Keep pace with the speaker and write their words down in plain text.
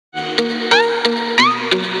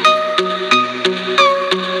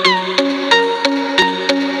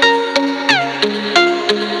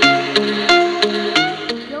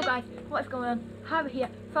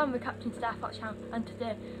Captain Star Fox channel, and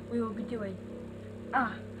today we will be doing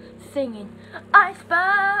singing Ice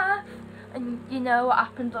Bath. And you know what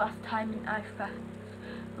happened last time in Ice Bath?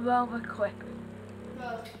 Roll the clip.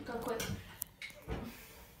 Well, go quick.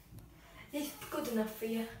 Is this good enough for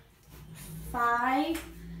you? 5.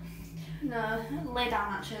 No, lay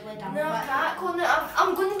down actually, lay down. No, I can't, Connor.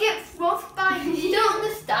 I'm gonna get frostbite. You don't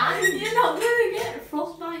understand. You're not gonna get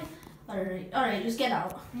frostbite. Alright, just get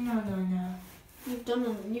out. No. You've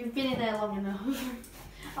been in there long enough.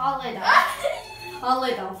 I'll lay down. I'll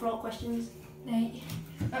lay down for all questions. Right,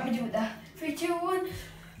 let me do it there. 3, 2, 1.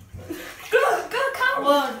 Go, count.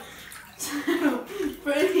 1, 2,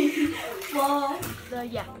 3, 4. So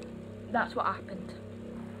yeah, that's what happened.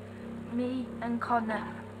 Me and Connor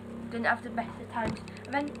didn't have the best of times.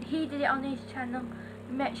 And then he did it on his channel.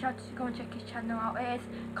 Make sure to go and check his channel out. It is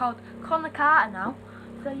called Connor Carter now.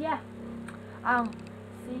 So yeah, I'll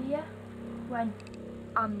see you when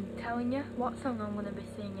I'm telling you what song I'm going to be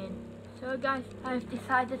singing. So guys, I've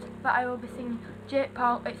decided that I will be singing Jake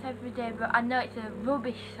Paul, It's Everyday, but I know it's a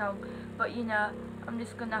rubbish song, but you know, I'm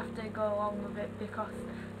just going to have to go along with it because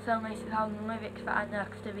it's only song lyrics that I know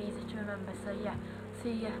because they're easy to remember. So yeah,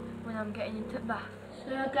 see you when I'm getting into the bath.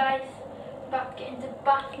 So guys, about to get into the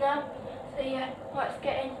bath now. So yeah, let's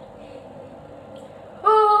get in.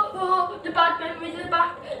 Oh, the bad memories are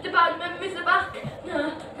back. The bad memories are back.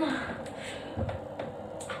 No.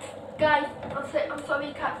 Guys, I'm sorry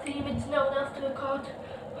you can't see me. There's no one else to record.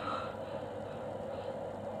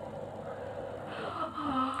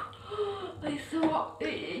 It's so hot.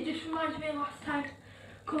 It just reminds me of last time.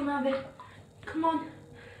 Come on, Abby. Come on.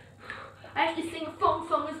 I have to sing a fun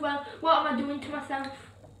song as well. What am I doing to myself?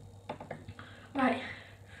 Right.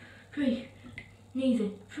 3. Knees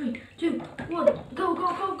in. 3, 2, 1. Go.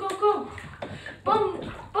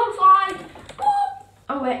 Bum slide. Woo!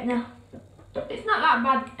 Oh wait, no. It's not that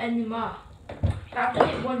bad anymore. I've done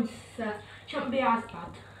it once, so it shouldn't be as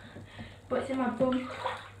bad. But it's in my bum.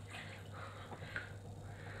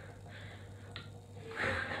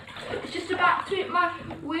 It's just about to hit my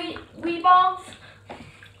wee balls.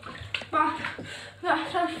 But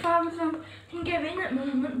that's as far as I can get in at the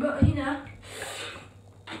moment, but you know.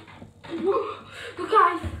 But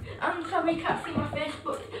guys, I'm sorry you can't see my face,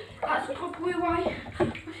 but that's probably why.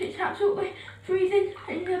 It's absolutely freezing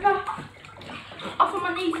in the bath. Off on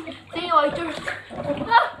my knees. See you later.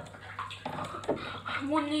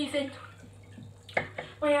 One knee's in.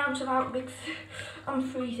 My arms are out because I'm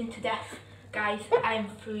freezing to death. Guys, I'm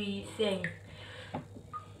freezing.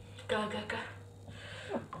 Go.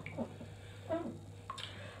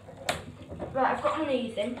 Right, I've got my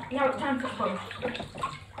knees in. Now it's time for fun.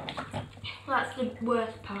 That's the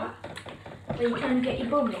worst part. Where you can get your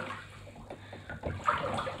bum in.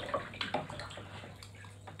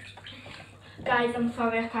 Guys, I'm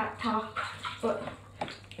sorry I can't talk, but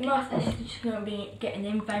most of this is just going to be getting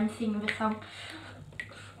in Ben singing the song.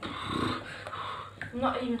 I'm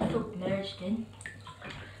not even submerged in.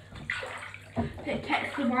 It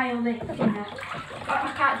takes a while this, you know.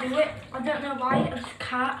 I can't do it. I don't know why, I just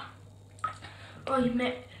can't. Oh, you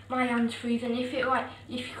make my hands freezing. If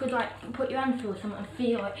you could put your hand through something and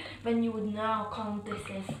feel it, then you would know how cold this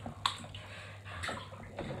is.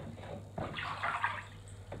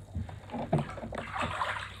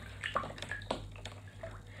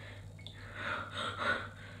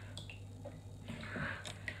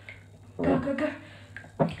 Go.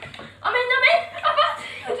 I'm in.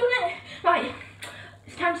 I've done it. Right,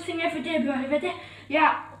 it's time to sing Everyday, bro. You ready?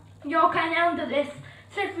 Yeah, you all can handle this.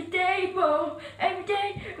 It's everyday, bro.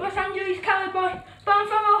 Everyday, Los Angeles cowboy. Born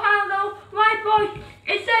from Ohio, white boy.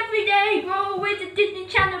 It's everyday, bro. With the Disney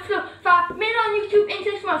Channel flow. 5 million on YouTube in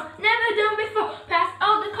 6 months. Never done before. Past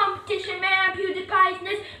all the competition, man. PewDiePie's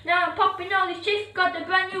nest. Now I'm popping all these chicks. Got the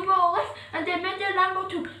brand new Rolex. And they made the Lambo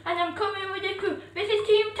too. And I'm coming with the crew. This is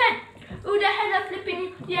Team 10. Who the hell are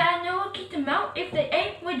flipping? Yeah, I know I'll kick them out if they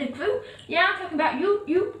ain't with the crew. Yeah, I'm talking about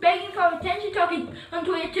you begging for attention, talking on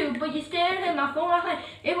Twitter too. But you still hit my phone last night.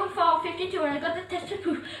 It was 4:52 and I got the test to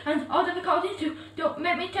proof. And all the recordings too. Don't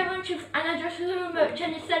make me tell the truth. And I dress as a merch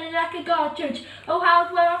and it's selling like a god church.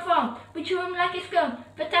 Ohio's where I'm from. We chew them like a scum.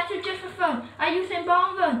 But that's just for fun. I use them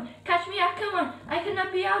ball run. Catch me, I can run. I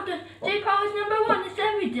cannot be outdone. J Paul is #1. It's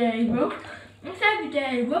everyday, bro. It's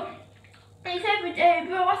everyday, bro. It's everyday,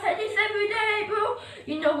 bro. I said it's everyday, bro.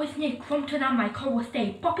 You know it's Nick Compton and my car will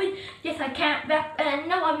stay popping. Yes, I can't rap.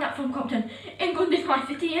 No, I'm not from Compton. England is my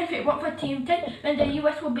city. If it weren't for Team 10, then the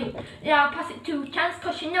US would be. Yeah, I'll pass it to Chance,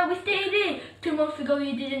 cause you know we stayed in. 2 months ago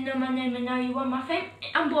you didn't know my name and now you want my fame.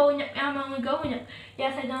 I'm blowing up, I'm only going up.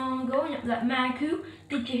 Yes, I'm only going up. Like Magu,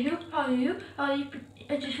 did you who? How are you?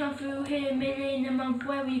 I just run through here, million a month.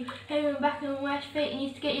 Where were you? Here back in West Fate,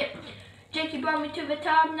 needs to get you. Jakey brought me to the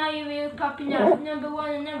top, now you're really popping up. Number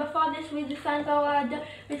 1 and number 4, this week the sun's all out.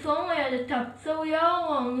 It's only at the top, so we all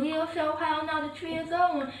on. We are so high, now the tree is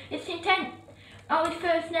on. It's intent, always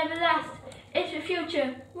first, never last. It's the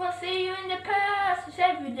future, we'll see you in the past. It's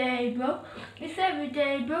every day, bro. It's every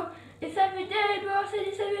day, bro. It's every day, bro. I said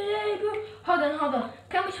it's every day, bro. Hold on.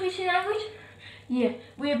 Can we switch in language? Yeah,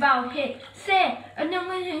 we're about hit. Say, and then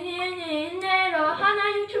we're in Nero. Hana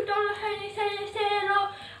YouTube dollar, Henny, say, Nero.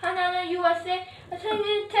 Hana USA, I say,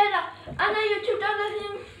 Nintella. Hana YouTube dollar,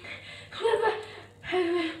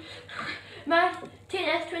 my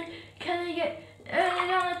teenage twin, can I get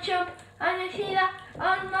on a jump? And I see that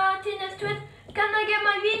on Martinez twins. Can I get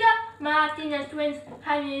my Vida? Martinez twins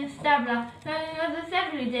having a stabler. It's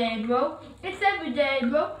every day, bro. It's every day,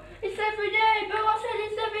 bro. It's every day, bro. I said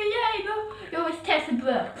it's every day, bro. Yo, it's Tessa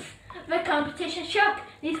Brooks. The competition shook.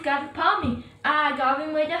 These guys upon me. I got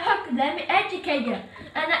him with a hook. Let me educate you.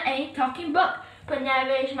 And I ain't talking book. But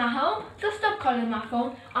never is my home. So stop calling my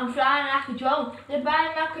phone. I'm flying like a drone. They're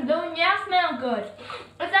buying my cologne. Yeah, I smell good.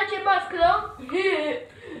 Is that your boss cologne? Yeah.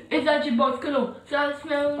 Is that your boss cologne? So I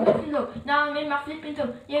smell nothing low. Now I'm in my flipping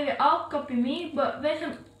tone. Yeah, they all copy me, but there's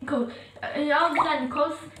some code. And all the time,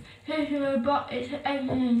 close. But it's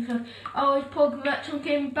everything. So I always plug merch on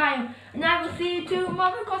Game Bio. And I will see you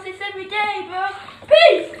tomorrow because it's every day, bro.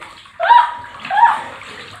 Peace!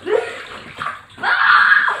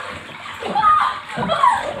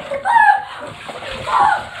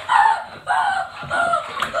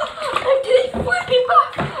 I did it flipping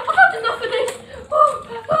back. I've had enough of this.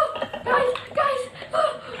 Guys.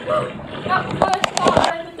 That was the worst part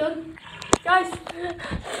I've ever done. Guys,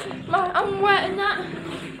 I'm wet and that.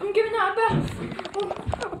 I'm giving that a bath.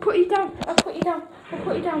 I'll put you down.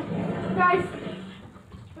 Guys,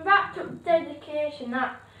 wrapped up dedication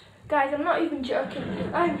that. Guys, I'm not even joking.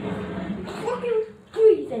 I'm fucking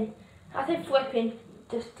freezing. I said flipping,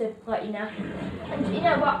 just to let you know. And you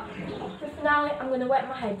know what? For the finale, I'm going to wet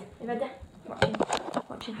my head. You ready?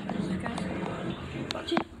 Watching. Guys.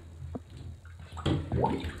 Watching.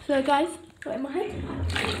 So guys, wet my head.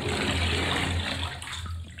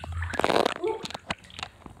 Ooh.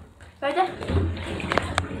 Ready?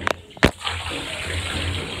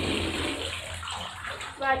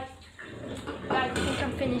 Right. Guys, I think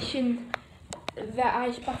I'm finishing the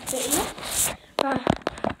ice bath bit here. Right.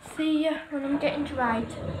 See you when I'm getting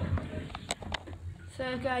dried.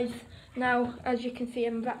 So guys, now as you can see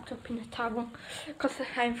I'm wrapped up in a towel because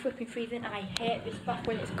I'm flipping freezing. I hate this bath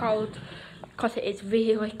when it's cold because it is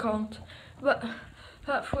really cold. But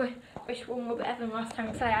hopefully this one will be better than last time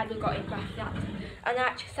because I had got in bath that. And I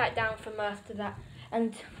actually sat down for most of that.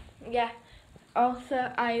 And yeah,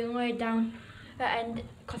 also I laid down at the end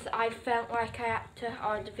because I felt like I had to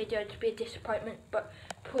order the video to be a disappointment. But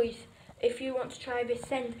please, if you want to try this,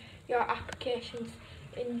 send your applications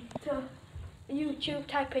into YouTube,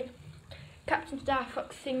 type in Captain Star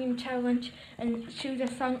Fox Singing Challenge and choose a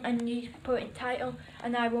song and you put it in title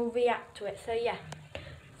and I will react to it. So yeah,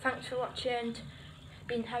 thanks for watching and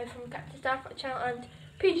being Harry from Captain Star Fox channel and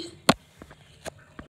peace.